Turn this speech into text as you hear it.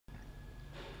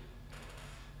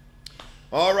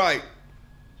All right,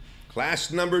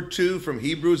 class number 2 from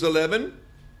Hebrews 11.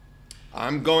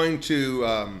 I'm going to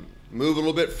move a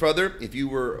little bit further. If you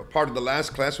were a part of the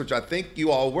last class, which I think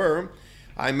you all were,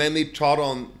 I mainly taught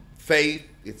on faith,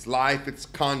 its life, its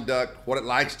conduct, what it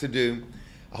likes to do.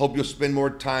 I hope you'll spend more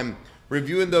time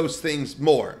reviewing those things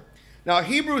more. Now,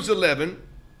 Hebrews 11,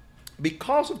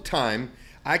 because of time,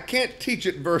 I can't teach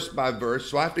it verse by verse,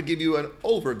 so I have to give you an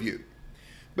overview.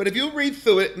 But if you read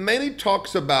through it, it mainly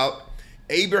talks about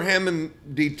Abraham in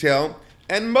detail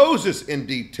and Moses in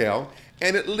detail,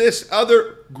 and it lists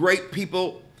other great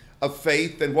people of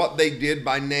faith and what they did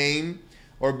by name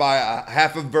or by a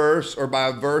half a verse or by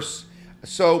a verse.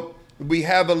 So we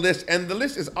have a list, and the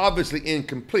list is obviously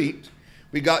incomplete.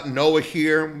 We got Noah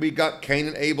here, we got Cain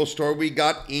and Abel's story, we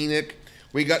got Enoch,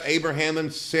 we got Abraham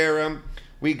and Sarah,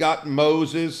 we got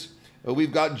Moses,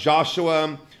 we've got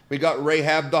Joshua, we got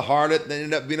Rahab the harlot that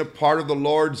ended up being a part of the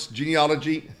Lord's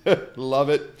genealogy. Love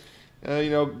it.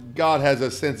 God has a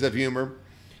sense of humor.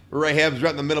 Rahab's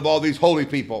right in the middle of all these holy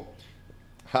people.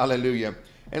 Hallelujah.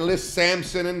 And it lists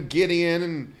Samson and Gideon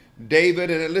and David,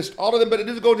 and it lists all of them, but it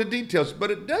doesn't go into details.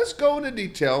 But it does go into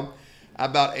detail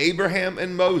about Abraham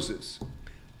and Moses.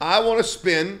 I want to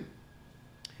spend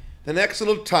the next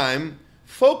little time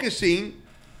focusing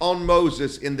on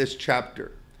Moses in this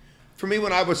chapter. For me,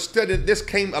 when I was studying, this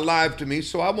came alive to me,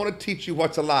 so I want to teach you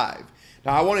what's alive.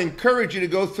 Now, I want to encourage you to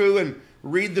go through and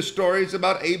read the stories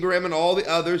about Abraham and all the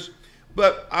others,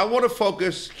 but I want to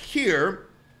focus here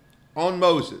on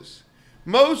Moses.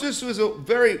 Moses was a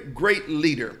very great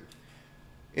leader.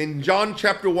 In John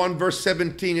chapter 1, verse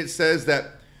 17, it says that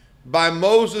by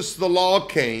Moses the law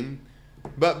came,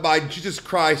 but by Jesus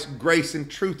Christ grace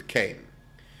and truth came.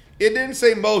 It didn't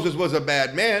say Moses was a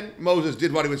bad man. Moses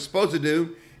did what he was supposed to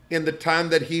do in the time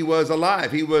that he was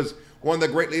alive. He was one of the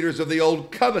great leaders of the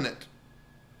Old Covenant.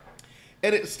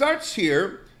 And it starts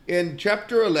here in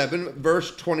chapter 11,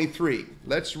 verse 23.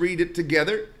 Let's read it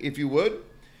together, if you would.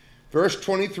 Verse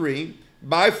 23,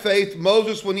 by faith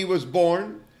Moses, when he was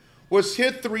born, was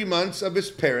hid 3 months of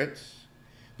his parents,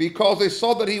 because they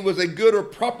saw that he was a good or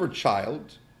proper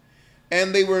child,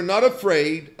 and they were not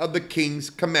afraid of the king's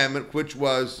commandment, which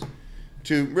was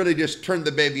to really just turn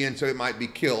the baby in so it might be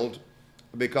killed,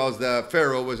 because the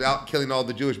Pharaoh was out killing all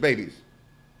the Jewish babies.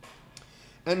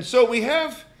 And so we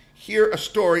have here a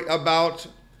story about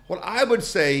what I would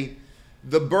say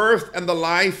the birth and the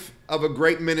life of a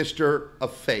great minister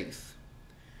of faith.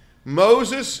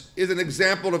 Moses is an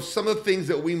example of some of the things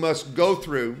that we must go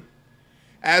through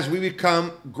as we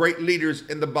become great leaders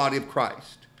in the body of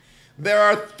Christ. There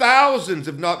are thousands,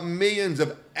 if not millions,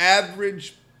 of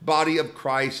average body of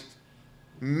Christ,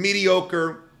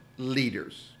 mediocre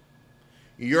leaders.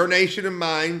 Your nation and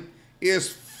mine is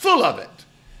full of it,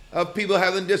 of people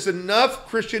having just enough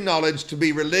Christian knowledge to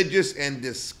be religious and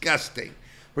disgusting.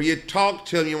 Where you talk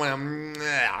to them, you want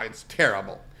to, it's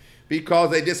terrible.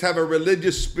 Because they just have a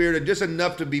religious spirit and just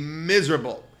enough to be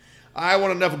miserable. I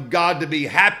want enough of God to be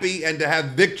happy and to have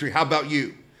victory. How about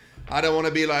you? I don't want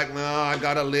to be like, no, I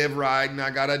got to live right and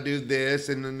I got to do this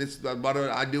and this is what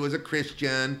I do as a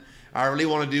Christian. I really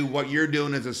want to do what you're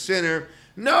doing as a sinner.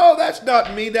 No, that's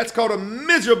not me. That's called a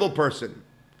miserable person.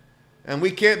 And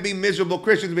we can't be miserable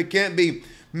Christians. We can't be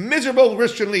miserable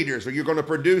Christian leaders, or you're going to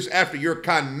produce after your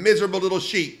kind miserable little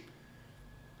sheep.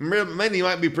 Many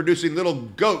might be producing little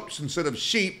goats instead of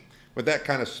sheep with that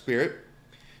kind of spirit.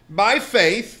 By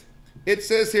faith, it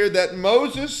says here that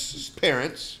Moses'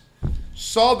 parents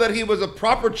saw that he was a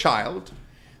proper child.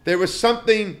 There was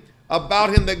something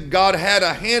about him that God had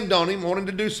a hand on him, wanting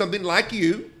to do something like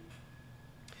you.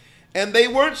 And they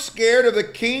weren't scared of the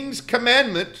king's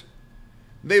commandment.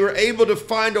 They were able to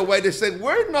find a way to say,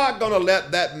 we're not going to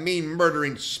let that mean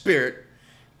murdering spirit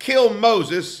kill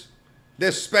Moses,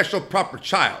 this special proper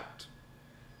child.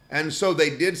 And so they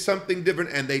did something different,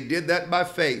 and they did that by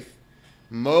faith.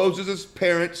 Moses'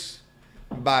 parents,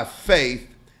 by faith,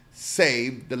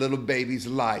 saved the little baby's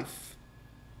life.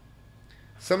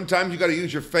 Sometimes you got to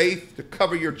use your faith to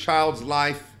cover your child's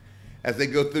life as they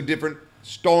go through different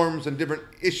storms and different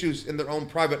issues in their own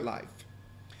private life.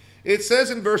 It says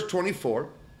in verse 24,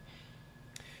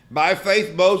 by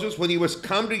faith Moses, when he was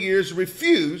come to years,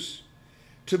 refused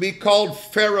to be called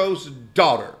Pharaoh's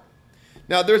daughter.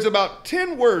 Now there's about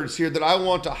 10 words here that I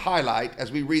want to highlight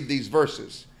as we read these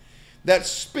verses that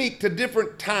speak to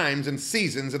different times and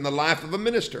seasons in the life of a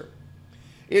minister.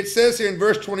 It says here in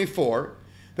verse 24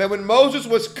 that when Moses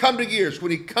was come to years,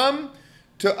 when he come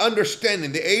to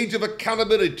understanding, the age of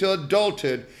accountability to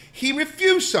adulthood, he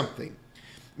refused something.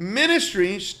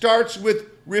 Ministry starts with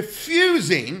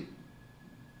refusing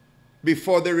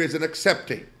before there is an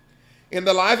accepting. in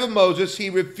the life of Moses, he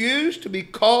refused to be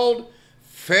called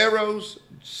Pharaoh's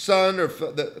son, or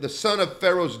the son of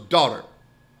Pharaoh's daughter.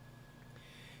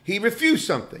 He refused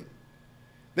something.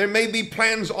 There may be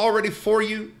plans already for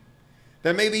you.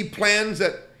 There may be plans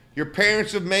that your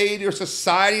parents have made, your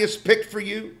society has picked for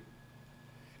you,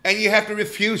 and you have to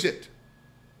refuse it.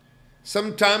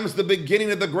 Sometimes the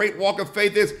beginning of the great walk of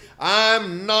faith is,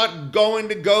 I'm not going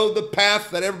to go the path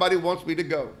that everybody wants me to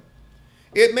go.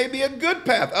 It may be a good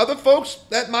path. Other folks,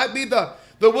 that might be the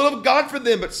will of God for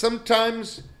them, but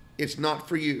sometimes it's not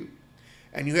for you.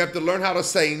 And you have to learn how to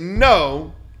say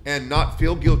no and not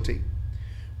feel guilty.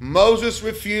 Moses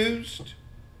refused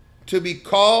to be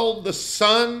called the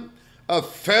son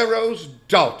of Pharaoh's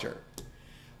daughter.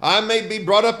 I may be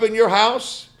brought up in your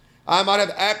house. I might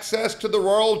have access to the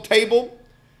royal table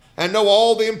and know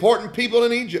all the important people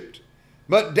in Egypt.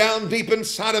 But down deep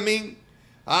inside of me,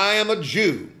 I am a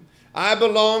Jew. I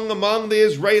belong among the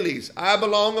Israelis. I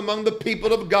belong among the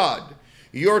people of God.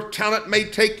 Your talent may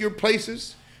take you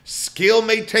places. Skill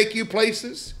may take you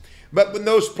places. But in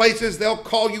those places, they'll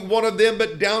call you one of them.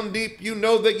 But down deep, you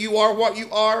know that you are what you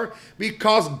are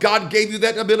because God gave you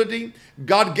that ability.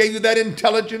 God gave you that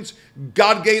intelligence.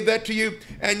 God gave that to you.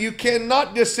 And you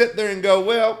cannot just sit there and go,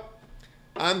 well,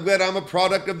 I'm glad I'm a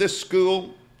product of this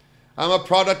school. I'm a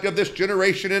product of this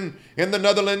generation in the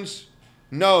Netherlands.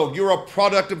 No, you're a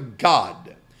product of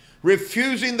God.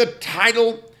 Refusing the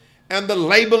title and the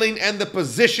labeling and the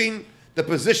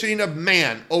positioning of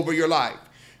man over your life.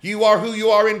 You are who you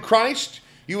are in Christ.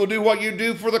 You will do what you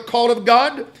do for the call of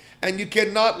God. And you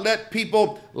cannot let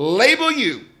people label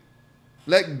you.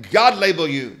 Let God label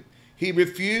you. He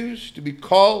refused to be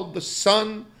called the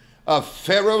son of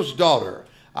Pharaoh's daughter.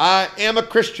 I am a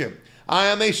Christian. I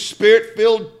am a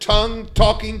spirit-filled,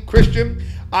 tongue-talking Christian.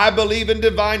 I believe in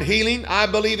divine healing. I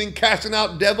believe in casting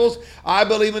out devils. I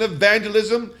believe in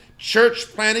evangelism, church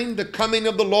planting, the coming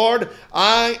of the Lord.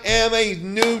 I am a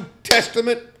New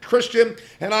Testament Christian,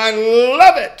 and I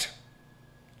love it.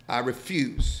 I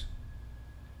refuse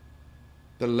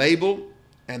the label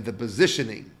and the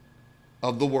positioning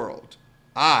of the world.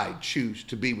 I choose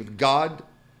to be with God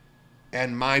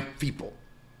and my people.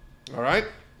 All right?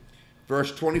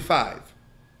 Verse 25.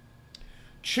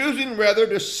 Choosing rather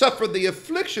to suffer the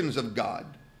afflictions of God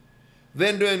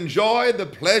than to enjoy the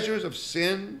pleasures of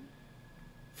sin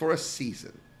for a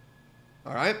season.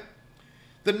 All right?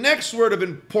 The next word of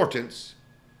importance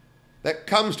that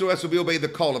comes to us when we obey the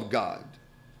call of God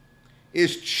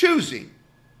is choosing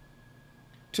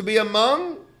to be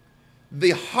among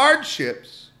the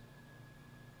hardships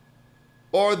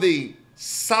or the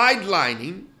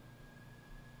sidelining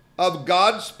of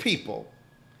God's people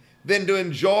than to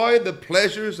enjoy the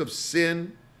pleasures of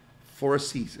sin for a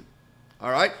season.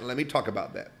 All right, let me talk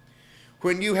about that.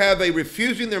 When you have a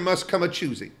refusing, there must come a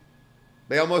choosing.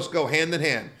 They almost go hand in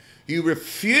hand. You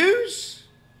refuse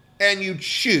and you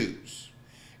choose.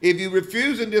 If you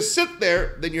refuse and just sit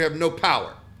there, then you have no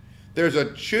power. There's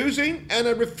a choosing and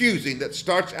a refusing that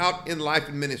starts out in life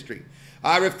and ministry.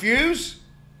 I refuse,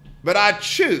 but I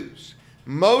choose.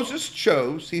 Moses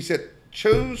chose, he said,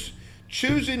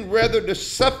 choosing rather to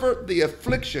suffer the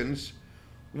afflictions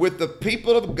with the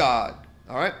people of God.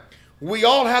 All right? We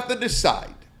all have to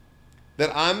decide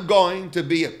that I'm going to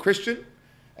be a Christian,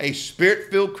 a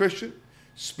spirit-filled Christian,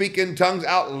 speak in tongues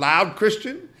out loud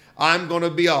Christian. I'm going to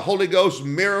be a Holy Ghost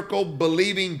miracle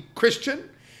believing Christian.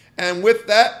 And with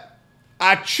that,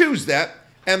 I choose that,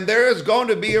 and there is going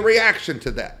to be a reaction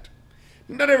to that.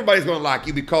 Not everybody's going to like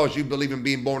you because you believe in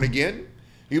being born again.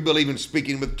 You believe in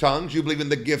speaking with tongues. You believe in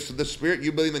the gifts of the Spirit.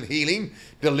 You believe in healing,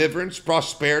 deliverance,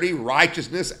 prosperity,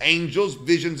 righteousness, angels,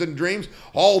 visions, and dreams.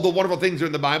 All the wonderful things are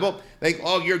in the Bible. They think,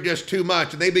 oh, you're just too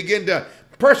much. And they begin to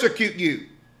persecute you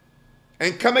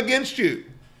and come against you.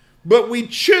 But we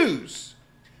choose.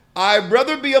 I'd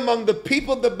rather be among the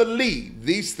people that believe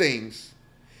these things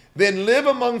than live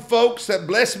among folks that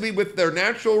bless me with their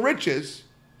natural riches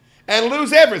and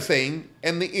lose everything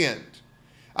in the end.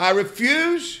 I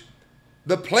refuse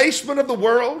the placement of the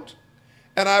world,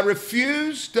 and I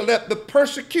refuse to let the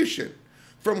persecution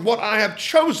from what I have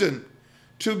chosen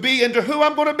to be and to who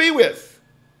I'm going to be with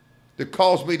to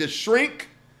cause me to shrink,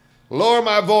 lower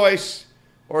my voice,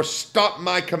 or stop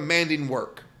my commanding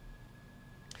work.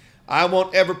 I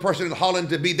want every person in Holland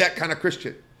to be that kind of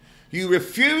Christian. You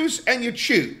refuse and you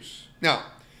choose. Now,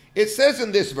 it says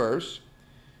in this verse,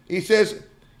 he says,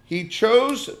 he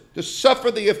chose to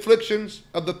suffer the afflictions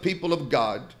of the people of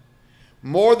God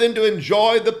more than to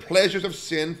enjoy the pleasures of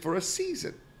sin for a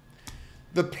season.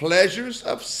 The pleasures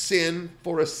of sin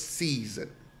for a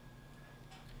season.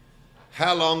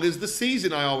 How long is the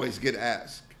season, I always get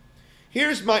asked.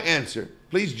 Here's my answer.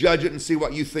 Please judge it and see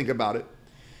what you think about it.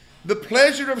 The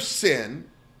pleasure of sin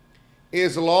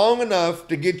is long enough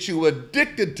to get you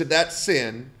addicted to that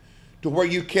sin to where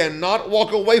you cannot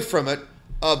walk away from it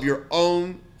of your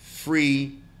own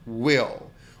free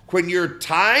will. When you're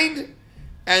tied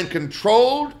and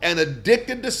controlled and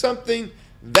addicted to something,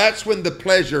 that's when the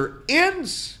pleasure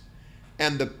ends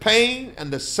and the pain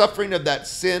and the suffering of that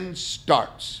sin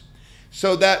starts.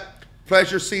 So that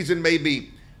pleasure season may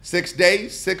be 6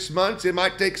 days, 6 months. It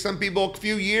might take some people a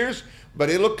few years, but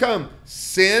it'll come.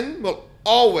 Sin will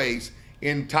always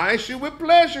entice you with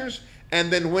pleasures,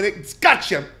 and then when it's got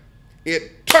you,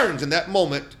 it turns in that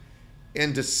moment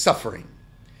into suffering.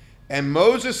 And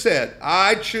Moses said,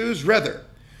 I choose rather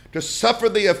to suffer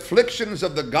the afflictions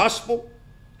of the gospel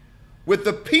with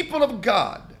the people of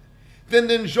God than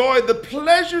to enjoy the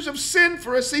pleasures of sin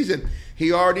for a season.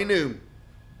 He already knew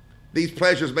these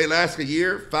pleasures may last a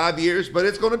year, 5 years, but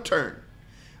it's going to turn.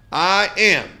 I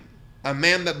am a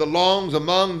man that belongs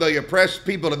among the oppressed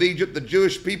people of Egypt, the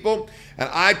Jewish people, and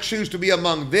I choose to be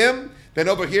among them than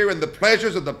over here in the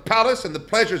pleasures of the palace and the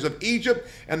pleasures of Egypt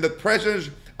and the pleasures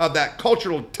of that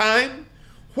cultural time.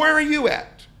 Where are you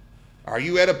at? Are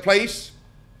you at a place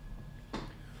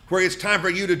where it's time for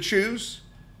you to choose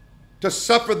to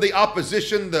suffer the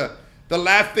opposition, the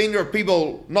laughing, or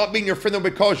people not being your friend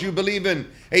because you believe in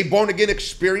a born-again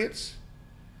experience?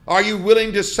 Are you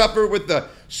willing to suffer with the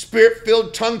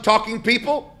spirit-filled, tongue-talking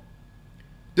people?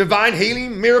 Divine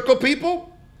healing, miracle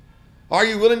people? Are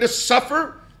you willing to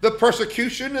suffer the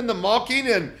persecution and the mocking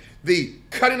and the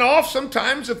cutting off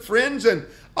sometimes of friends and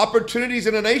opportunities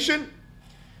in a nation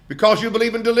because you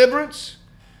believe in deliverance?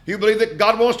 You believe that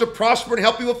God wants to prosper and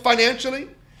help you financially?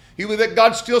 You believe that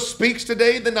God still speaks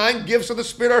today? The 9 gifts of the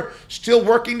Spirit are still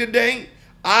working today?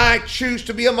 I choose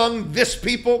to be among this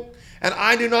people, and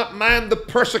I do not mind the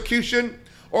persecution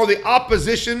or the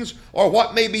oppositions or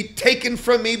what may be taken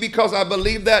from me, because I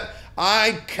believe that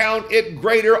I count it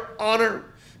greater honor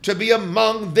to be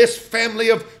among this family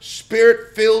of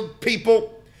spirit-filled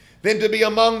people than to be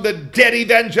among the dead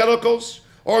evangelicals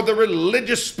or the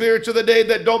religious spirits of the day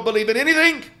that don't believe in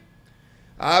anything.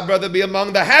 I'd rather be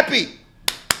among the happy,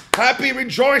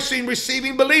 rejoicing,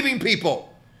 receiving, believing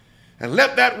people. And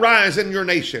let that rise in your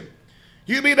nation.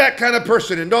 You be that kind of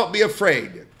person and don't be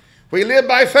afraid. We live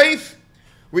by faith,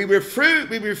 we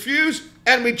refuse,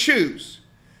 and we choose.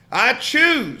 I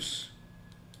choose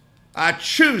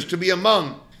to be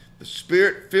among the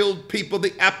spirit-filled people,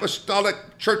 the apostolic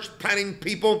church-planting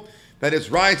people that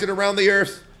is rising around the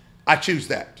earth. I choose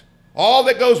that. All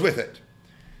that goes with it.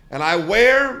 And I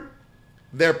wear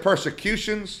their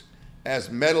persecutions as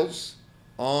medals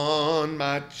on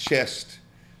my chest.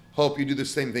 Hope you do the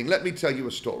same thing. Let me tell you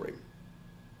a story.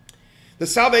 The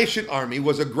Salvation Army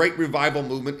was a great revival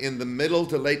movement in the middle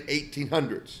to late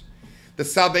 1800s. The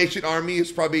Salvation Army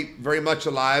is probably very much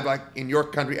alive, like in your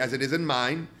country as it is in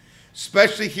mine,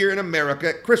 especially here in America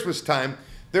at Christmas time.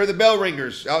 They're the bell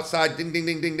ringers outside, ding, ding,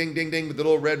 ding, ding, ding, ding, ding, with the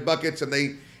little red buckets, and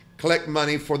they collect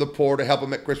money for the poor to help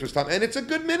them at Christmas time. And it's a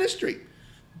good ministry,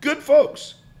 good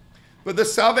folks. But the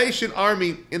Salvation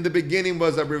Army in the beginning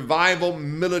was a revival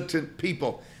militant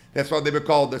people. That's why they were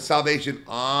called the Salvation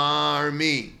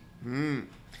Army.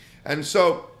 And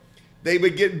so they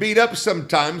would get beat up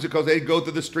sometimes because they'd go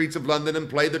through the streets of London and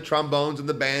play the trombones and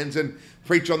the bands and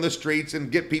preach on the streets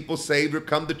and get people saved or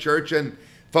come to church, and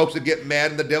folks would get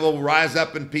mad and the devil would rise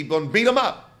up in people and beat them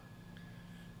up.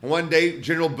 One day,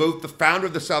 General Booth, the founder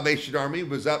of the Salvation Army,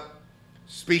 was up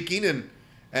speaking,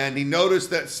 and he noticed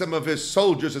that some of his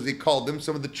soldiers, as he called them,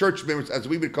 some of the church members, as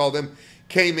we would call them,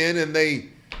 came in and they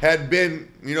had been,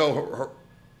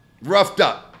 roughed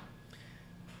up.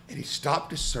 And he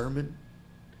stopped his sermon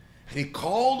and he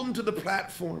called them to the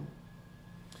platform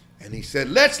and he said,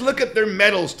 let's look at their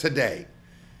medals today.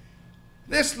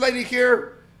 This lady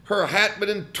here, her hat had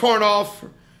been torn off,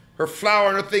 her flower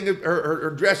and her thing, her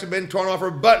dress had been torn off, her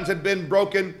buttons had been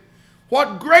broken.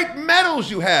 What great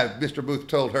medals you have, Mr. Booth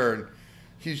told her.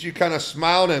 And she kind of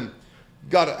smiled and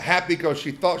got happy because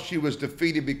she thought she was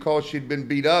defeated because she'd been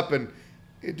beat up, and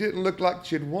it didn't look like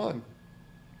she'd won.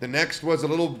 The next was a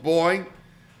little boy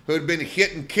who had been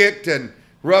hit and kicked and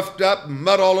roughed up,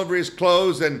 mud all over his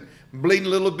clothes and bleeding a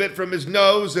little bit from his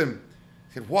nose. And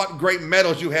he said, what great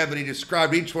medals you have. And he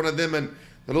described each one of them. And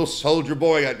the little soldier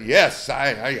boy said, yes,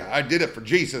 I did it for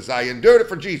Jesus. I endured it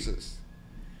for Jesus.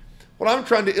 What I'm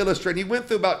trying to illustrate, he went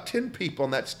through about 10 people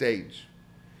on that stage.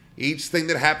 Each thing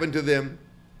that happened to them,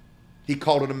 he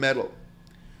called it a medal.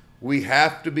 We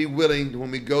have to be willing,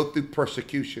 when we go through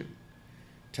persecution,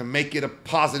 to make it a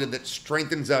positive that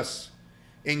strengthens us,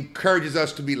 encourages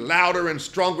us to be louder and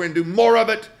stronger and do more of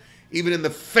it, even in the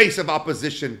face of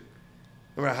opposition,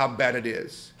 no matter how bad it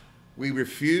is. We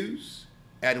refuse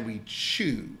and we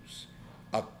choose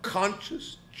a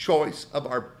conscious choice of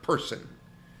our person.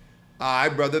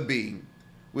 I'd rather be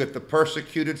with the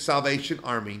persecuted Salvation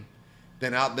Army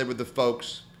than out there with the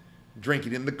folks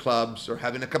drinking in the clubs or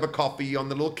having a cup of coffee on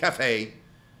the little cafe.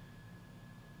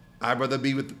 I'd rather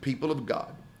be with the people of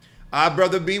God. I'd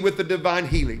rather be with the divine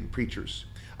healing preachers.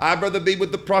 I'd rather be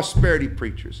with the prosperity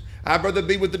preachers. I'd rather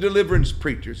be with the deliverance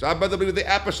preachers. I'd rather be with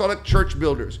the apostolic church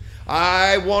builders.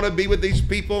 I want to be with these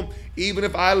people even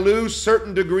if I lose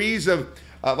certain degrees of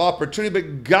opportunity.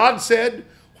 But God said,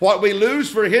 what we lose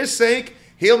for his sake,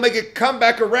 he'll make it come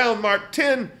back around, Mark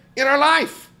 10, in our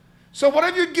life. So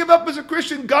whatever you give up as a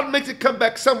Christian, God makes it come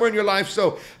back somewhere in your life.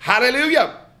 So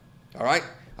hallelujah. All right,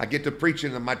 I get to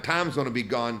preaching and my time's going to be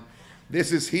gone.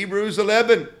 This is Hebrews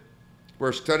 11.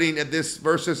 We're studying at this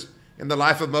verses in the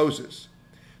life of Moses.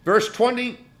 Verse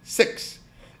 26,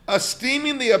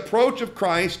 esteeming the approach of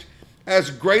Christ as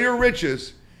greater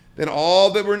riches than all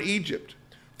that were in Egypt,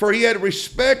 for he had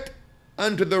respect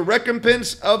unto the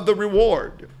recompense of the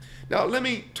reward. Now let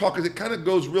me talk, as it kind of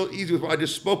goes real easy with what I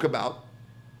just spoke about.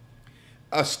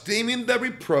 Esteeming the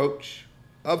reproach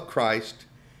of Christ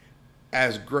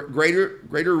as greater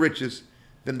riches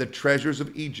than the treasures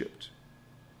of Egypt,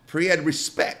 for he had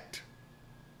respect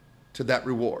to that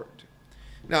reward.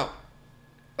 Now,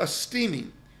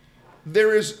 esteeming,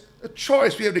 there is a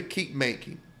choice we have to keep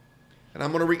making. And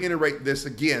I'm going to reiterate this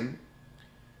again.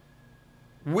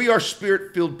 We are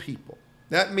spirit-filled people.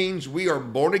 That means we are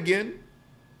born again.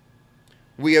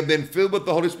 We have been filled with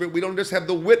the Holy Spirit. We don't just have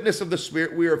the witness of the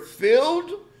Spirit. We are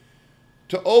filled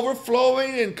to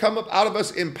overflowing and come up out of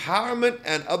us empowerment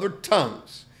and other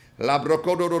tongues.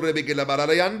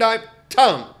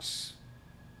 Tongues.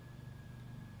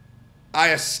 I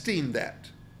esteem that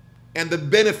and the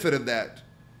benefit of that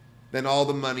than all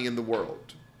the money in the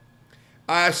world.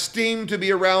 I esteem to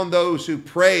be around those who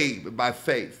pray by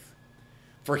faith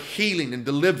for healing and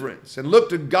deliverance and look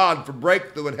to God for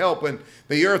breakthrough and help when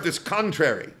the earth is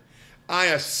contrary. I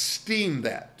esteem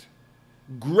that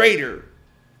greater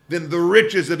than the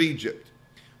riches of Egypt.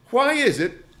 Why is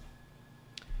it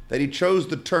that he chose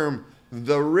the term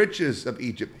the riches of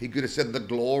Egypt? He could have said the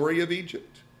glory of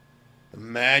Egypt, the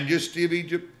majesty of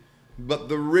Egypt, but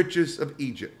the riches of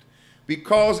Egypt.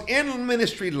 Because in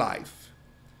ministry life,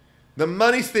 the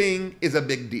money thing is a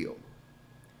big deal.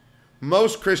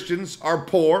 Most Christians are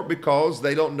poor because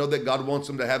they don't know that God wants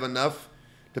them to have enough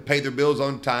to pay their bills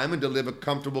on time and to live a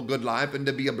comfortable, good life and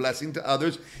to be a blessing to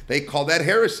others. They call that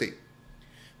heresy.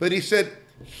 But he said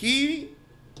he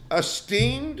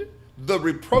esteemed the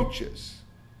reproaches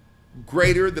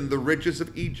greater than the riches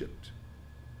of Egypt.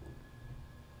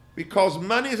 Because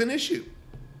money is an issue.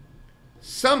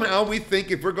 Somehow we think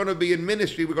if we're going to be in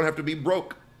ministry, we're going to have to be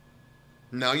broke.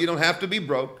 No, you don't have to be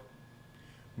broke.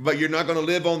 But you're not going to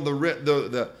live on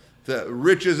the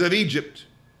riches of Egypt.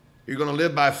 You're going to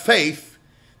live by faith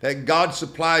that God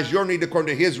supplies your need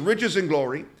according to his riches and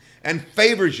glory and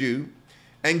favors you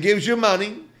and gives you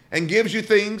money and gives you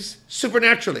things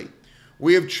supernaturally.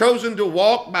 We have chosen to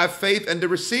walk by faith and to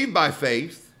receive by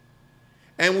faith,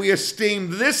 and we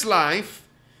esteem this life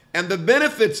and the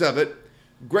benefits of it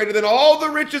greater than all the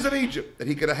riches of Egypt that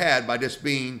he could have had by just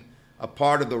being a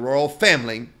part of the royal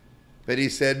family. But he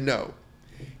said no.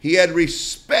 He had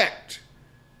respect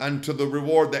unto the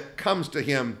reward that comes to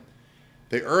him,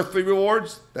 the earthly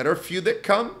rewards that are few that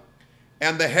come,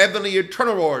 and the heavenly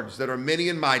eternal rewards that are many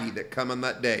and mighty that come on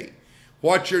that day.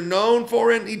 What you're known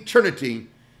for in eternity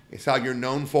is how you're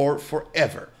known for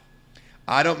forever.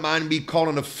 I don't mind being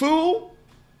called a fool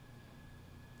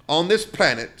on this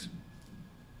planet,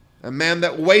 a man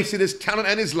that wasted his talent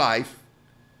and his life,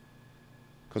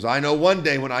 because I know one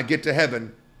day when I get to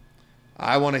heaven,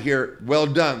 I want to hear, well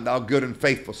done, thou good and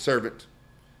faithful servant.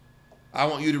 I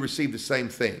want you to receive the same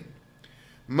thing.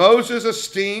 Moses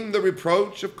esteemed the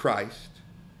reproach of Christ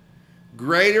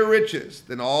greater riches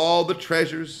than all the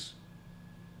treasures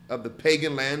of the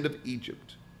pagan land of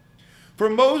Egypt. For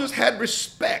Moses had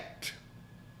respect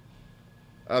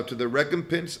to the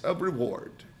recompense of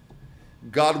reward.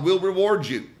 God will reward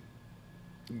you.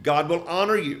 God will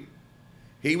honor you.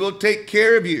 He will take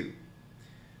care of you.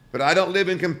 But I don't live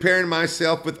in comparing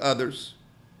myself with others.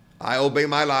 I obey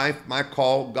my life, my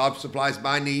call. God supplies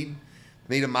my need,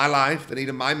 the need of my life, the need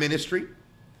of my ministry.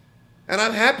 And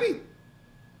I'm happy.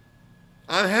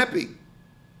 I'm happy.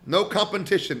 No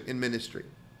competition in ministry.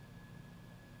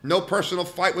 No personal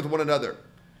fight with one another.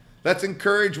 Let's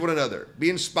encourage one another. Be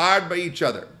inspired by each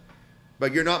other.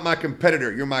 But you're not my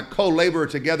competitor. You're my co-laborer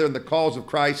together in the cause of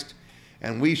Christ.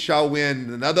 And we shall win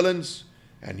the Netherlands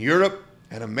and Europe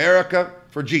and America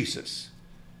for Jesus.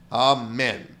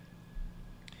 Amen.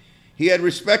 He had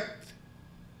respect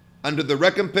under the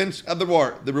recompense of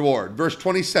the reward. Verse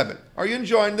 27. Are you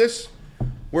enjoying this?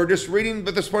 We're just reading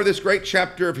this part of this great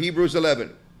chapter of Hebrews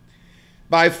 11.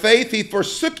 By faith he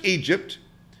forsook Egypt,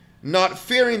 not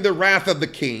fearing the wrath of the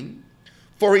king,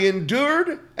 for he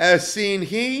endured as seeing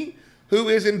he who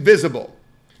is invisible.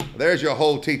 There's your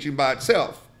whole teaching by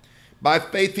itself. By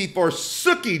faith he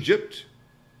forsook Egypt,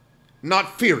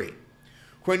 not fearing.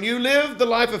 When you live the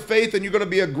life of faith and you're going to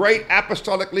be a great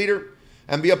apostolic leader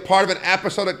and be a part of an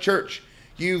apostolic church,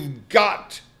 you've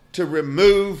got to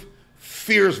remove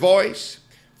fear's voice,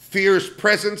 fear's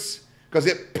presence, because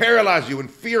it paralyzes you. When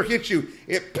fear hits you,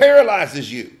 it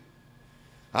paralyzes you.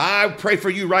 I pray for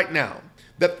you right now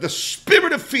that the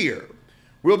spirit of fear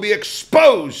will be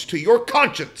exposed to your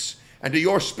conscience and to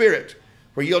your spirit,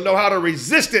 where you'll know how to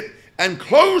resist it and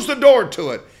close the door to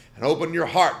it and open your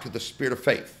heart to the spirit of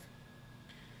faith.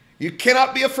 You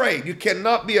cannot be afraid. You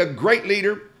cannot be a great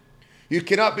leader. You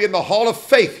cannot be in the hall of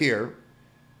faith here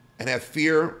and have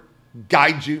fear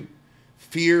guide you,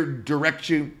 fear direct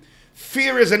you.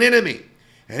 Fear is an enemy.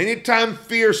 And anytime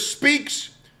fear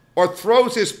speaks or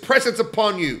throws his presence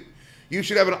upon you, you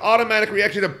should have an automatic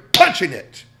reaction of punching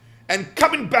it and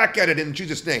coming back at it in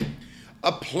Jesus' name.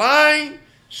 Apply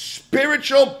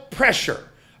spiritual pressure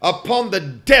upon the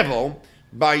devil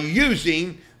by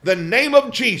using the name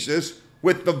of Jesus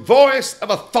with the voice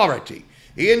of authority.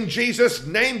 In Jesus'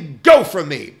 name, go from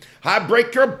me. I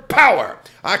break your power.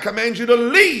 I command you to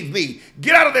leave me.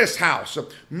 Get out of this house.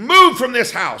 Move from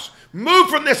this house. Move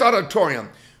from this auditorium.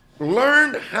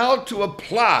 Learn how to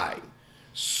apply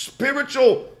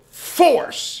spiritual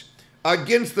force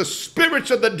against the spirits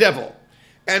of the devil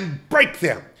and break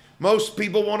them. Most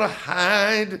people want to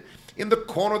hide in the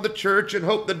corner of the church and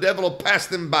hope the devil will pass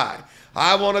them by.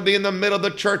 I want to be in the middle of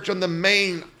the church on the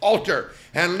main altar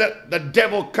and let the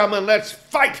devil come and let's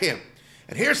fight him.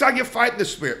 And here's how you fight the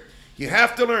spirit. You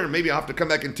have to learn, maybe I'll have to come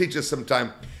back and teach us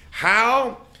sometime,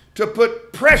 how to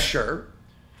put pressure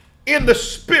in the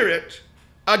spirit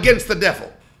against the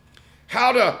devil.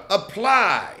 How to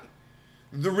apply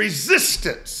the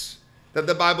resistance that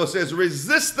the Bible says,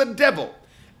 resist the devil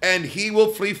and he will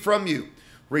flee from you.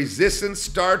 Resistance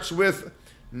starts with,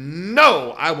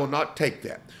 no, I will not take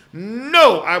that.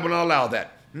 No, I will not allow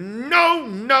that. No,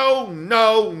 no,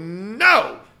 no,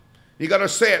 no. You got to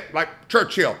say it like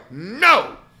Churchill.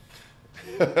 No.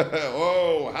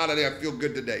 Oh, hallelujah. I feel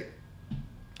good today.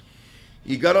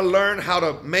 You got to learn how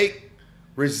to make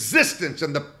resistance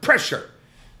and the pressure.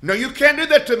 No, you can't do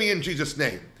that to me in Jesus'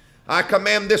 name. I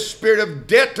command this spirit of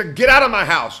death to get out of my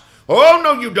house. Oh,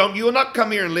 no, you don't. You will not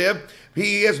come here and live.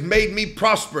 He has made me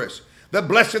prosperous. The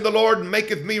blessing of the Lord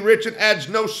maketh me rich and adds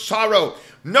no sorrow.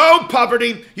 No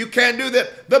poverty. You can't do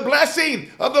that. The blessing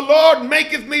of the Lord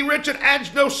maketh me rich and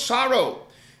adds no sorrow.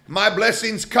 My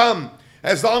blessings come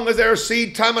as long as there is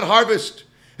seed time and harvest.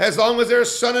 As long as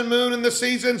there's sun and moon in the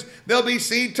seasons, there'll be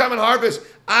seed time and harvest.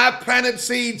 I planted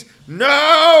seeds.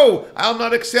 No, I'll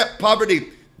not accept poverty.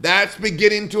 That's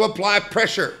beginning to apply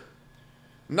pressure.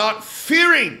 Not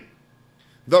fearing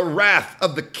the wrath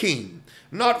of the king.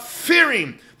 Not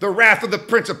fearing the wrath of the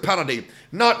principality.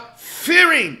 Not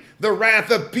fearing the wrath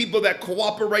of people that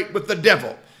cooperate with the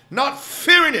devil. Not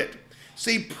fearing it.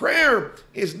 See, prayer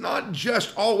is not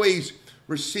just always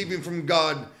receiving from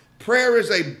God. Prayer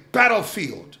is a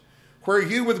battlefield where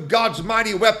you, with God's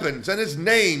mighty weapons and his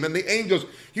name and the angels,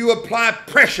 you apply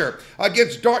pressure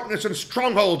against darkness and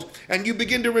strongholds, and you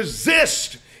begin to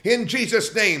resist in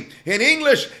Jesus' name, in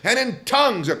English and in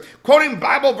tongues, quoting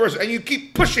Bible verses, and you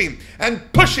keep pushing and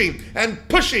pushing and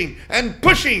pushing and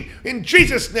pushing in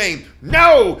Jesus' name.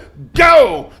 No,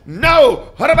 go,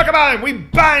 no, we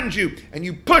bind you, and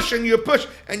you push and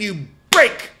you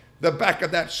break the back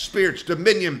of that spirit's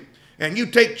dominion, and you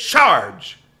take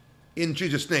charge in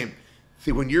Jesus' name.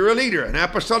 See, when you're a leader, an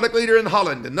apostolic leader in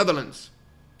Holland, the Netherlands,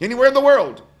 anywhere in the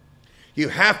world, you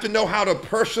have to know how to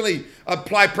personally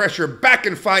apply pressure, back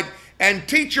and fight, and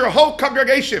teach your whole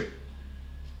congregation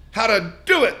how to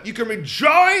do it. You can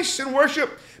rejoice and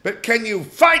worship, but can you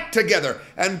fight together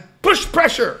and push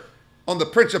pressure on the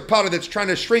principality that's trying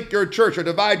to shrink your church or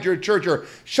divide your church or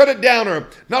shut it down or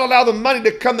not allow the money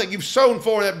to come that you've sown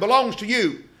for that belongs to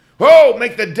you? Oh,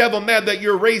 make the devil mad that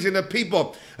you're raising a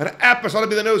people, an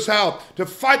apostolic that knows how to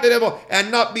fight the devil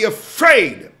and not be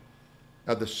afraid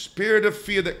of the spirit of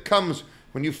fear that comes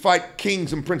when you fight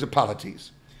kings and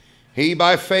principalities. He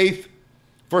by faith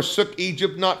forsook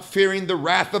Egypt, not fearing the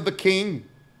wrath of the king,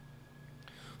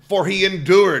 for he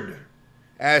endured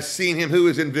as seeing him who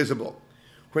is invisible.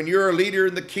 When you're a leader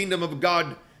in the kingdom of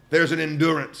God, there's an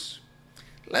endurance.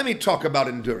 Let me talk about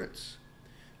endurance.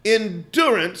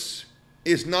 Endurance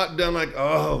is not done like,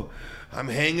 oh, I'm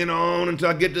hanging on until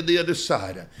I get to the other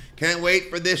side. Can't wait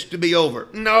for this to be over.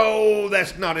 No,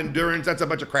 that's not endurance. That's a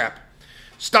bunch of crap.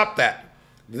 Stop that.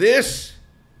 This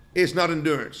is not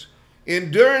endurance.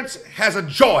 Endurance has a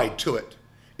joy to it.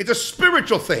 It's a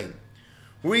spiritual thing.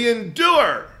 We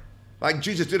endure like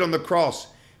Jesus did on the cross.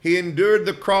 He endured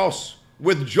the cross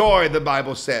with joy, the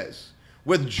Bible says.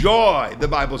 With joy, the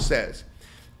Bible says.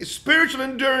 Spiritual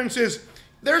endurance is,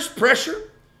 there's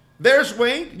pressure, there's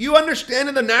weight. You understand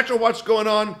in the natural what's going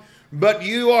on, but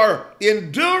you are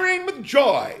enduring with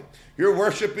joy. You're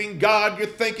worshiping God. You're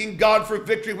thanking God for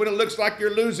victory when it looks like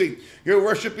you're losing. You're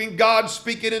worshiping God,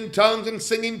 speaking in tongues and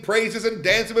singing praises and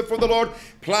dancing before the Lord,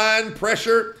 applying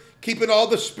pressure, keeping all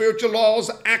the spiritual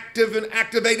laws active and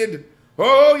activated.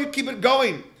 Oh, you keep it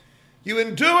going. You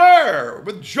endure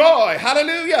with joy.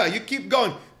 Hallelujah. You keep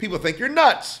going. People think you're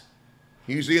nuts.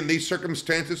 Usually in these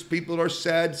circumstances, people are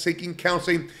sad, seeking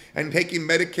counseling and taking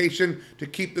medication to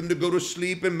keep them to go to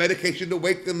sleep and medication to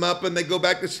wake them up, and they go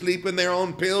back to sleep in their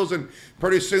own pills, and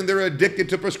pretty soon they're addicted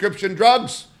to prescription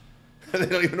drugs. They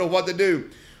don't even know what to do.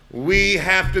 We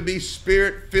have to be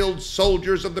spirit-filled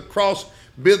soldiers of the cross,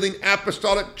 building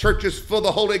apostolic churches full of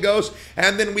the Holy Ghost,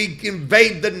 and then we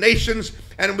invade the nations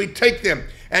and we take them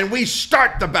and we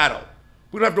start the battle.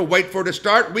 We don't have to wait for it to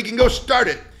start. We can go start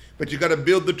it, but you got to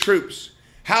build the troops.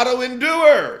 How to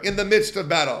endure in the midst of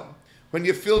battle. When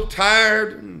you feel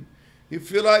tired and you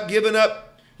feel like giving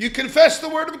up, you confess the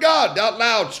word of God out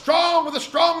loud, strong with a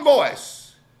strong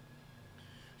voice.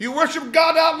 You worship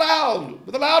God out loud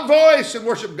with a loud voice and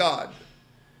worship God.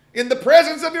 In the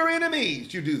presence of your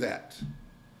enemies, you do that.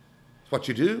 That's what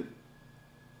you do.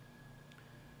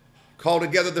 Call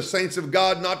together the saints of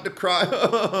God not to cry.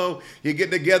 Oh, you get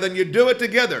together and you do it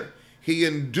together. He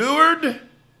endured.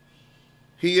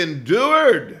 He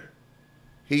endured.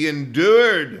 He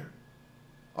endured.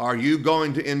 Are you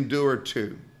going to endure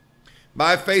too?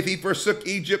 By faith he forsook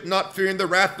Egypt, not fearing the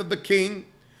wrath of the king,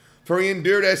 for he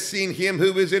endured as seeing him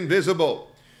who is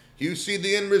invisible. You see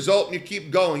the end result and you keep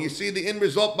going. You see the end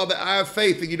result by the eye of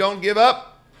faith and you don't give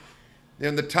up.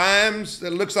 In the times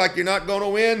that it looks like you're not going to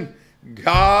win,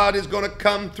 God is going to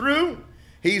come through.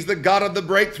 He's the God of the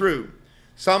breakthrough.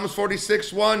 Psalms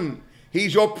 46:1.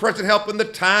 He's your present help in the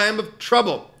time of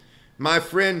trouble. My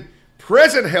friend,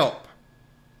 present help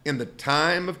in the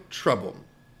time of trouble.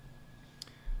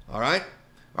 All right?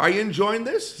 Are you enjoying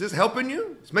this? Is this helping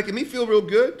you? It's making me feel real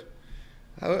good.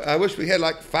 I wish we had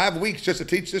like 5 weeks just to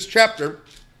teach this chapter.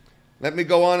 Let me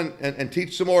go on and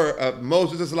teach some more of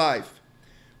Moses' life.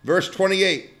 Verse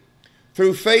 28.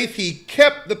 Through faith he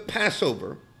kept the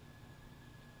Passover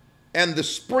and the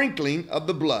sprinkling of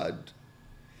the blood,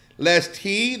 lest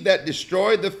he that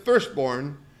destroyed the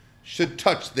firstborn should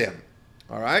touch them.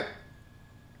 All right?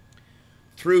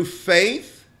 Through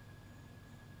faith,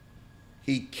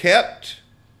 he kept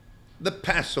the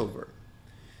Passover.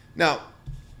 Now,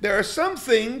 there are some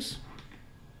things,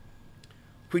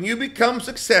 when you become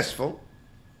successful,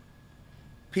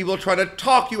 people try to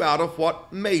talk you out of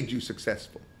what made you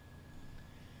successful.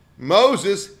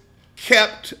 Moses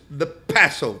kept the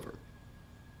Passover,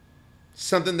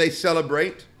 something they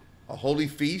celebrate, a holy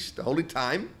feast, a holy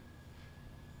time.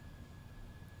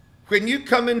 When you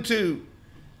come into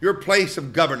your place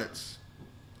of governance,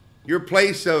 your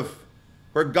place of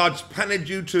where God's planted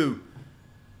you to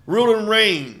rule and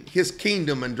reign his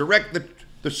kingdom and direct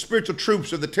the spiritual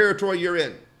troops of the territory you're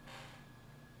in,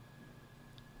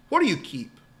 what do you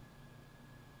keep?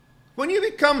 When you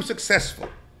become successful,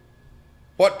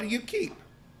 what do you keep?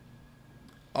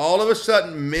 All of a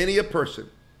sudden, many a person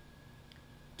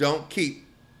don't keep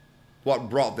what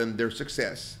brought them their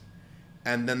success.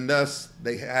 And then thus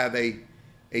they have a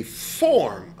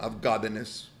form of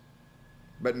godliness,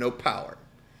 but no power,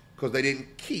 because they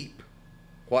didn't keep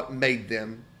what made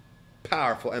them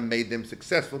powerful and made them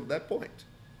successful at that point.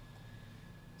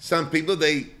 Some people,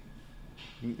 they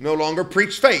no longer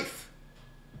preach faith.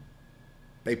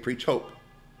 They preach hope.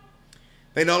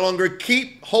 They no longer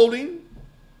keep holding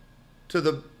to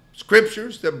the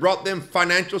scriptures that brought them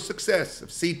financial success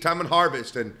of seed time and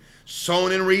harvest and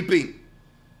sowing and reaping.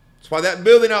 That's why that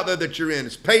building out there that you're in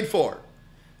is paid for.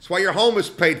 That's why your home is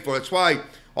paid for. That's why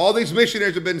all these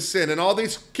missionaries have been sent and all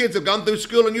these kids have gone through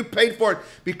school and you paid for it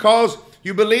because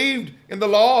you believed in the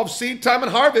law of seed time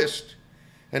and harvest.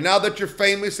 And now that you're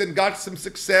famous and got some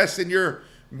success and you're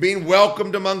being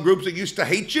welcomed among groups that used to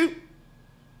hate you,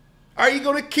 are you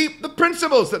going to keep the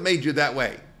principles that made you that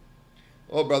way?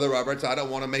 Oh, Brother Roberts, I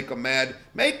don't want to make them mad.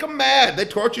 Make them mad. They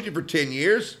tortured you for 10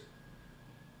 years.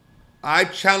 I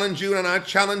challenge you and I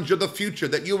challenge you the future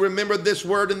that you'll remember this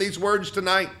word and these words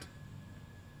tonight.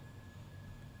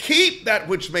 Keep that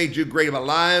which made you great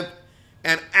alive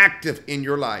and active in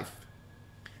your life.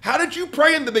 How did you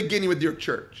pray in the beginning with your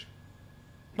church?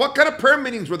 What kind of prayer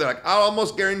meetings were there like? I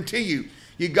almost guarantee you,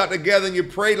 you got together and you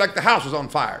prayed like the house was on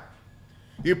fire.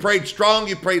 You prayed strong,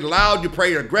 you prayed loud, you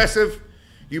prayed aggressive,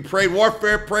 you prayed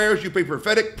warfare prayers, you prayed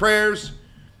prophetic prayers,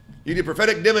 you did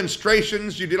prophetic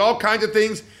demonstrations, you did all kinds of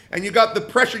things, and you got the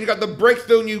pressure, you got the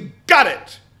breakthrough, and you got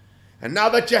it. And now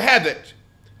that you have it,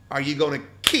 are you going to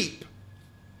keep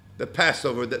the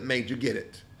Passover that made you get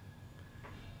it?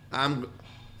 I'm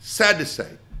sad to say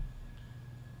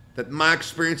that my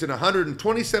experience in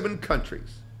 127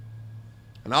 countries,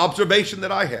 an observation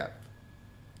that I have,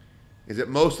 is that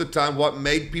most of the time what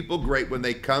made people great when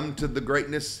they come to the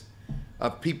greatness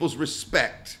of people's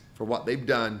respect for what they've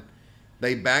done,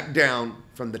 they back down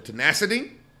from the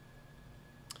tenacity,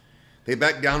 they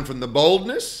back down from the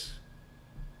boldness,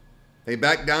 they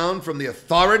back down from the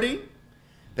authority,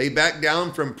 they back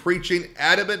down from preaching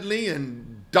adamantly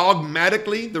and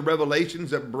dogmatically the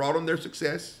revelations that brought them their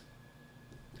success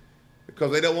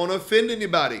because they don't want to offend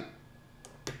anybody.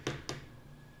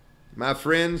 My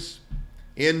friends,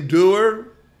 endure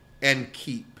and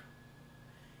keep.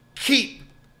 Keep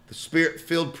the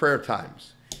Spirit-filled prayer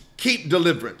times. Keep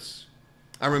deliverance.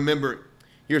 I remember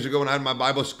years ago when I had my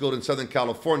Bible school in Southern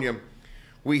California,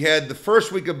 we had the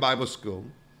first week of Bible school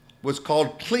was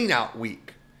called Clean Out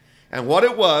Week. And what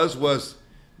it was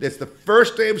it's the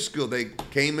first day of school. They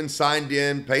came and signed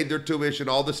in, paid their tuition,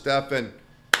 all the stuff, and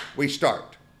we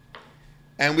start.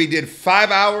 And we did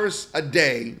 5 hours a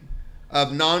day of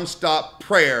nonstop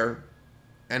prayer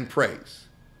and praise.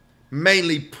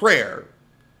 Mainly prayer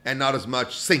and not as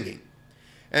much singing.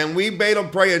 And we made them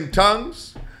pray in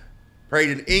tongues, prayed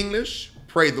in English,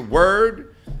 pray the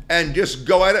word, and just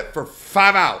go at it for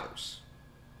 5 hours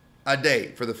a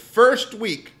day. For the first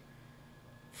week,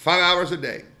 5 hours a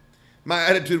day. My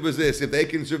attitude was this: if they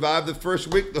can survive the first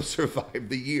week, they'll survive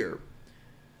the year.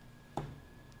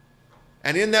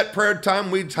 And in that prayer time,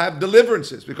 we'd have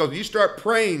deliverances, because you start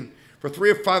praying for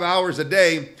 3 or 5 hours a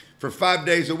day for 5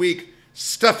 days a week,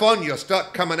 stuff on you will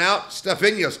start coming out, stuff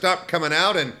in you will start coming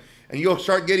out, and you'll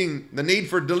start getting the need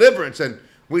for deliverance. And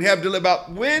we'd have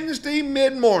about Wednesday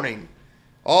mid-morning,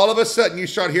 all of a sudden you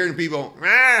start hearing people,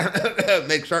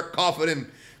 they start coughing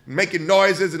and making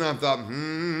noises, and I thought,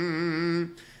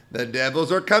 the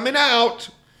devils are coming out.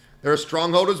 Their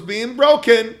stronghold is being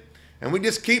broken. And we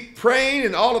just keep praying,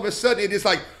 and all of a sudden it just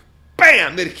like,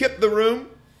 bam, they'd hit the room,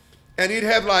 and you'd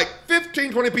have like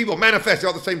 15, 20 people manifest all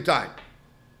at the same time.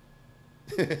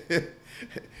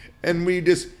 And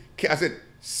I said,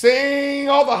 sing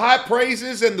all the high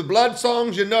praises and the blood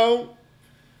songs you know.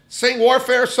 Sing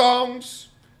warfare songs,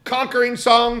 conquering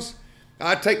songs.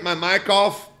 I'd take my mic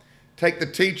off, take the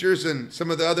teachers and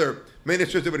some of the other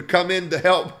ministers that would come in to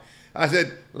help. I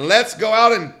said, let's go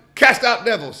out and cast out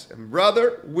devils. And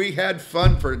brother, we had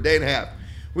fun for a day and a half.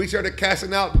 We started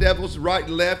casting out devils right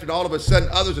and left, and all of a sudden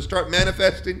others would start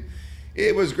manifesting.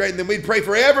 It was great. And then we'd pray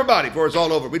for everybody before it's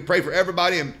all over. We'd pray for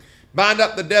everybody and bind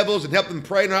up the devils and help them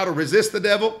pray and how to resist the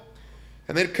devil.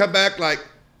 And they'd come back like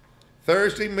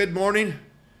Thursday mid-morning.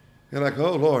 They're like,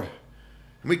 oh, Lord.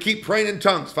 And we keep praying in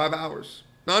tongues 5 hours,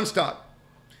 nonstop.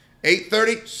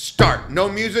 8:30, start. No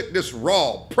music, just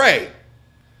raw. Pray.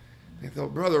 They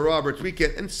thought, Brother Roberts, we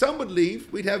can't. And some would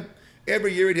leave.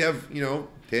 Every year we'd have,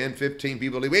 10, 15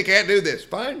 people leave. We can't do this.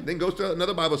 Fine. Then goes to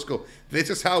another Bible school.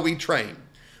 This is how we train.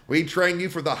 We train you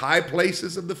for the high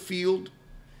places of the field,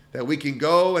 that we can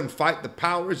go and fight the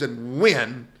powers and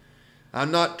win.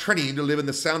 I'm not training you to live in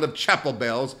the sound of chapel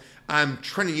bells. I'm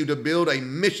training you to build a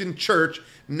mission church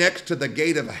next to the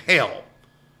gate of hell.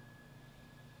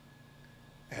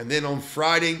 And then on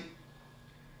Friday,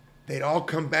 they'd all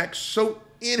come back so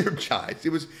energized. It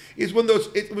was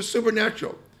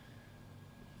supernatural.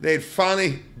 They'd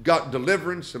finally got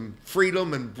deliverance and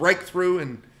freedom and breakthrough.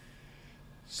 And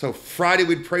so Friday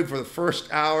we'd pray for the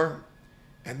first hour,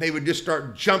 and they would just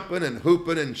start jumping and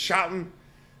hooping and shouting.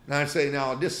 And I'd say,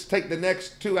 now just take the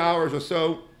next 2 hours or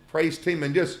so, praise team,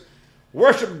 and just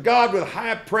worship God with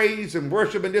high praise and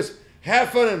worship, and just have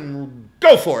fun and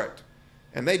go for it.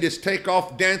 And they just take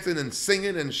off dancing and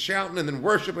singing and shouting and then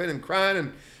worshiping and crying.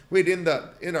 And we'd end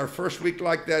in our first week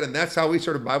like that. And that's how we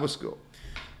started Bible school.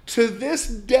 To this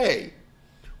day,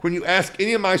 when you ask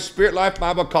any of my Spirit Life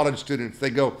Bible College students, they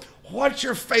go, what's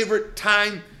your favorite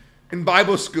time in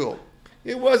Bible school?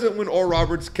 It wasn't when Oral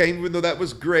Roberts came, even though that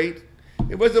was great.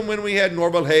 It wasn't when we had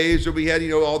Norval Hayes or we had,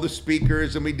 all the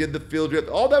speakers and we did the field trip.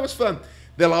 All that was fun.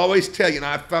 They'll always tell you, and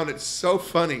I found it so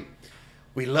funny,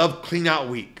 we love Clean Out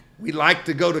Week. We like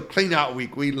to go to clean out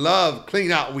week. We love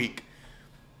clean out week.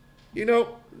 You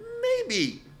know,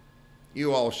 maybe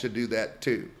you all should do that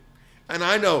too. And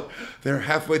I know they're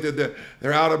halfway through,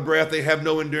 they're out of breath, they have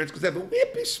no endurance because they have a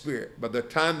whippy spirit. By the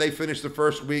time they finish the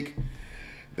first week,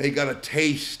 they got a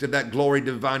taste of that glory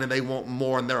divine and they want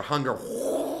more, and their hunger,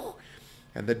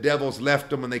 and the devils left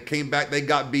them. When they came back, they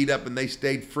got beat up and they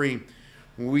stayed free.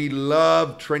 We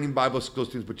love training Bible school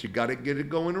students, but you got to get it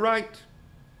going right.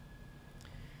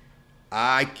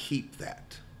 I keep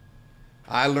that.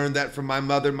 I learned that from my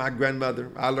mother, my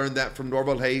grandmother. I learned that from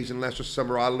Norval Hayes and Lester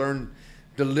Summer. I learned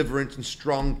deliverance and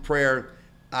strong prayer.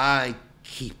 I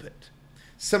keep it.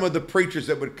 Some of the preachers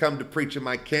that would come to preach in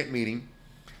my camp meeting,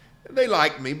 they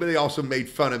liked me, but they also made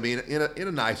fun of me in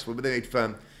a nice way, but they made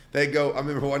fun. They go, I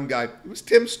remember one guy, it was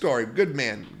Tim Story, good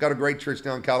man, got a great church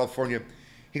now in California.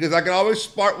 He goes, I can always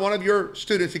spart one of your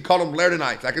students. He called them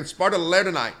Liardonites. I can spart a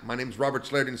Liardonite. My name's Roberts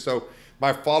Liardon, so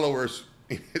my followers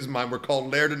in his mind were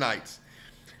called Liardonites.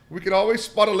 We can always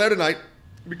spot a Liardonite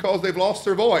because they've lost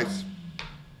their voice.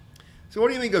 So what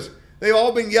do you mean? He goes, they've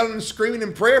all been yelling and screaming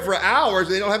in prayer for hours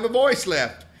and they don't have a voice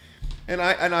left. And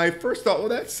I first thought, well,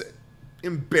 that's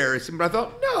embarrassing. But I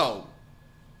thought, no,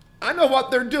 I know what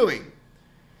they're doing.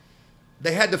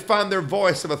 They had to find their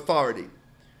voice of authority.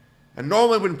 And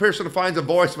normally when a person finds a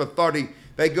voice of authority,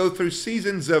 they go through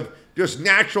seasons of just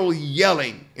natural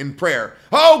yelling in prayer.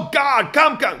 Oh, God,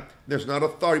 come. There's not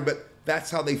authority, but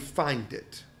that's how they find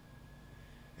it.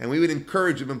 And we would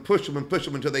encourage them and push them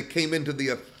until they came into the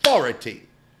authority.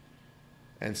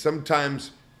 And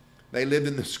sometimes they lived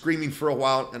in the screaming for a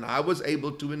while, and I was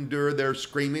able to endure their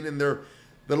screaming and their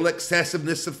little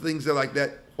excessiveness of things like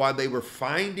that while they were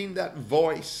finding that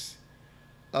voice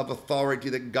of authority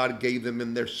that God gave them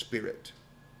in their spirit.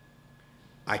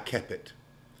 I kept it.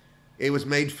 It was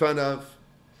made fun of.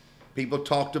 People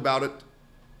talked about it,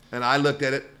 and I looked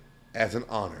at it as an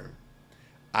honor.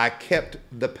 I kept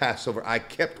the Passover. I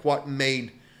kept what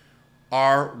made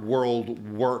our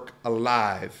world work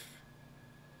alive,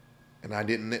 and I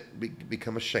didn't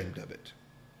become ashamed of it.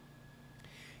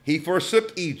 He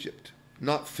forsook Egypt,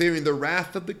 not fearing the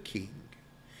wrath of the king.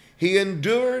 He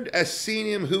endured as seeing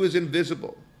him who is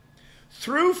invisible.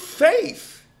 Through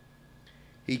faith,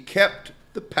 he kept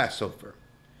the Passover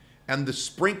and the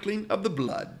sprinkling of the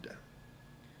blood,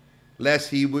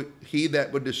 lest he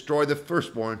that would destroy the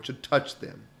firstborn should touch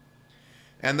them.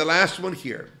 And the last one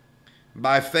here,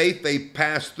 by faith they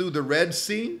passed through the Red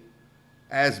Sea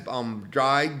as on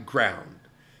dry ground,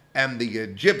 and the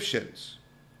Egyptians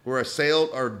were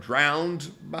assailed or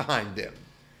drowned behind them.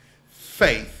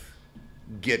 Faith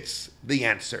gets the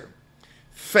answer.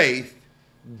 Faith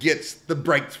gets the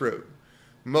breakthrough.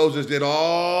 Moses did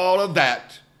all of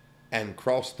that and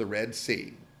crossed the Red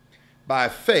Sea. By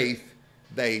faith,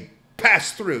 they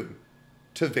passed through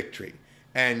to victory.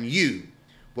 And you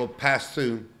will pass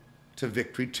through to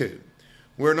victory too.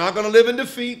 We're not going to live in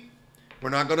defeat. We're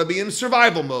not going to be in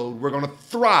survival mode. We're going to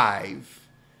thrive,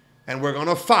 and we're going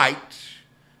to fight.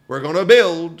 We're going to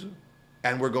build,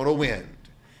 and we're going to win.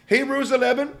 Hebrews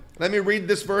 11, let me read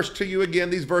this verse to you again,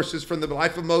 these verses from the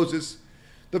life of Moses.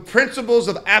 The principles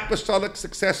of apostolic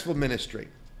successful ministry.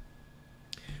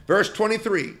 Verse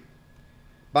 23,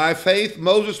 by faith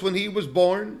Moses, when he was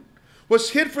born, was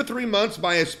hid for 3 months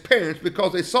by his parents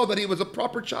because they saw that he was a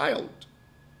proper child.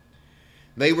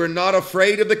 They were not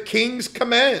afraid of the king's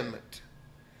commandment.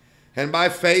 And by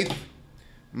faith,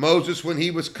 Moses, when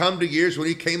he was come to years, when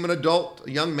he came an adult,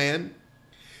 a young man,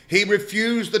 he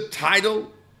refused the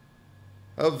title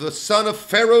of the son of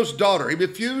Pharaoh's daughter. He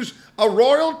refused a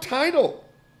royal title.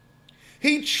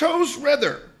 He chose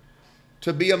rather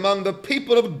to be among the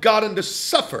people of God and to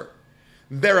suffer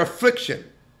their affliction.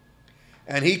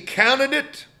 And he counted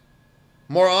it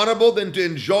more honorable than to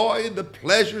enjoy the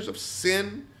pleasures of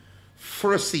sin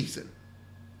for a season,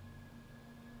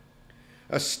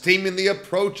 esteeming the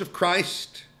approach of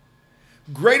Christ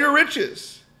greater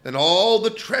riches than all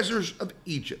the treasures of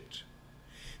Egypt.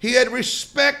 He had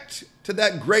respect to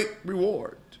that great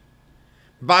reward.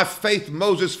 By faith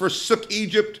Moses forsook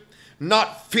Egypt,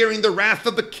 not fearing the wrath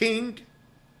of the king.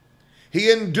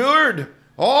 He endured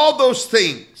all those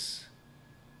things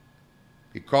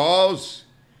because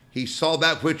he saw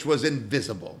that which was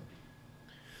invisible.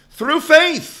 Through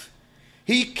faith,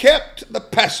 he kept the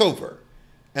Passover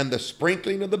and the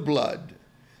sprinkling of the blood,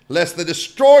 lest the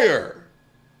destroyer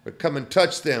would come and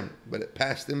touch them, but it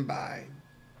passed them by.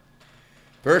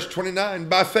 Verse 29,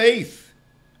 by faith,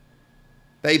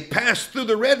 they passed through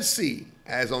the Red Sea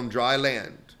as on dry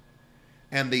land,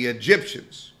 and the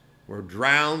Egyptians were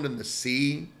drowned in the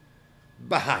sea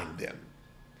behind them.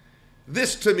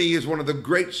 This to me is one of the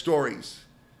great stories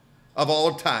of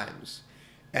all times.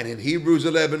 And in Hebrews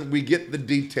 11, we get the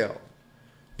detail.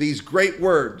 These great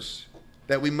words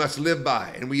that we must live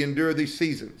by, and we endure these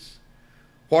seasons.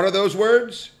 What are those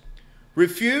words?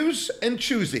 Refuse and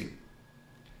choosing,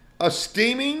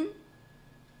 esteeming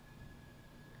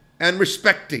and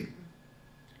respecting,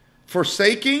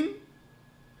 forsaking,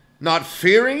 not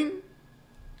fearing,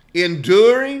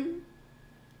 enduring,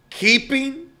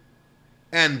 keeping,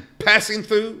 and passing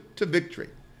through to victory.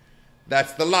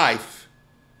 That's the life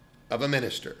of a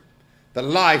minister, the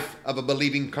life of a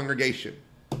believing congregation.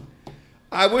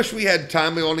 I wish we had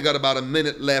time. We only got about a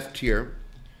minute left here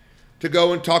to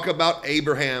go and talk about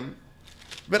Abraham.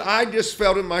 But I just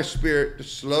felt in my spirit to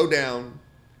slow down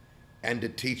and to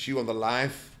teach you on the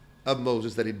life of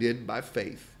Moses that he did by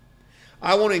faith.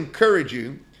 I want to encourage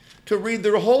you to read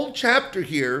the whole chapter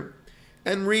here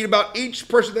and read about each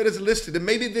person that is listed, and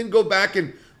maybe then go back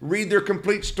and read their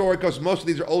complete story, because most of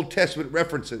these are Old Testament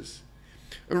references.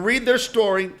 And read their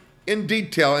story in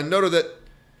detail and note that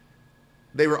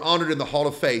they were honored in the Hall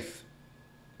of Faith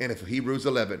in Hebrews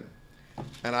 11.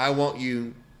 And I want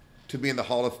you to be in the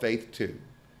Hall of Faith too.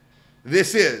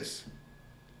 This is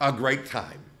a great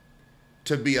time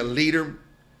to be a leader,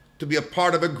 to be a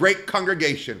part of a great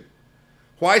congregation.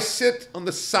 Why sit on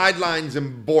the sidelines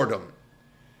in boredom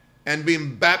and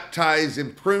being baptized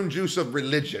in prune juice of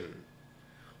religion?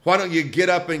 Why don't you get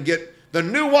up and get the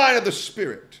new wine of the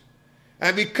Spirit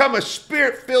and become a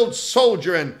Spirit-filled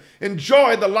soldier and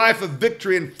enjoy the life of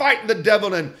victory and fighting the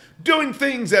devil and doing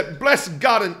things that bless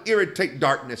God and irritate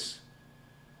darkness?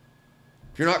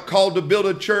 If you're not called to build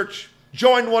a church,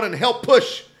 join one and help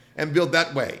push and build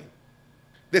that way.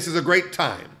 This is a great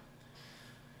time.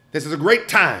 This is a great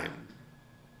time.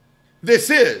 This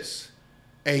is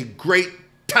a great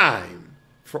time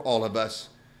for all of us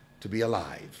to be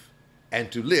alive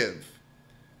and to live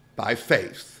by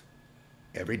faith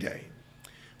every day.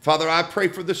 Father, I pray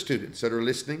for the students that are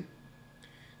listening,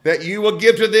 that you will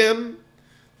give to them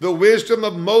the wisdom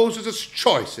of Moses'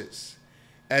 choices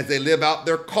as they live out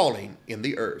their calling in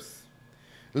the earth.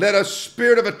 Let a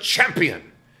spirit of a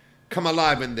champion come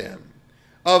alive in them,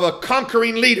 of a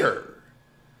conquering leader,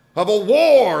 of a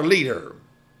war leader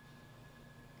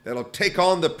that'll take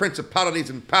on the principalities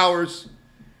and powers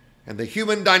and the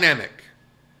human dynamic,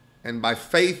 and by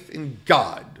faith in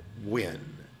God win.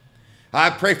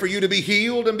 I pray for you to be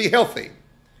healed and be healthy.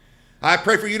 I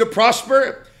pray for you to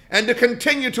prosper and to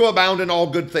continue to abound in all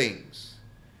good things.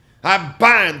 I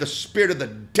bind the spirit of the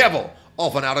devil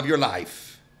off and out of your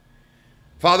life.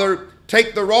 Father,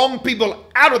 take the wrong people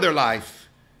out of their life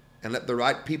and let the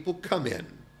right people come in,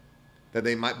 that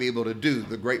they might be able to do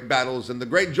the great battles and the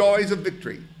great joys of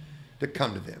victory to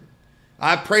come to them.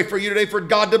 I pray for you today for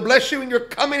God to bless you in your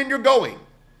coming and your going.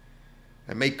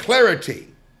 And may clarity,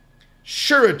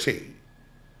 surety,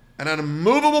 and an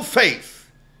immovable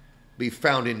faith be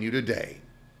found in you today.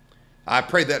 I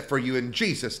pray that for you in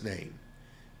Jesus' name.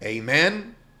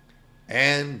 Amen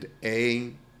and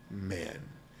amen.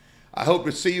 I hope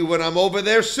to see you when I'm over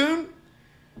there soon.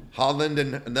 Holland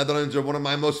and Netherlands are one of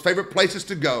my most favorite places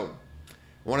to go.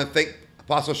 I want to thank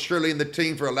Apostle Shirley and the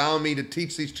team for allowing me to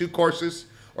teach these two courses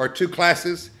or two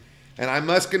classes. And I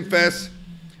must confess,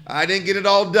 I didn't get it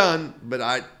all done, but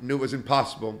I knew it was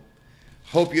impossible.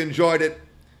 Hope you enjoyed it.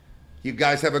 You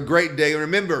guys have a great day. And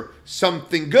remember,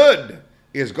 something good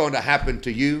is going to happen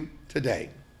to you today.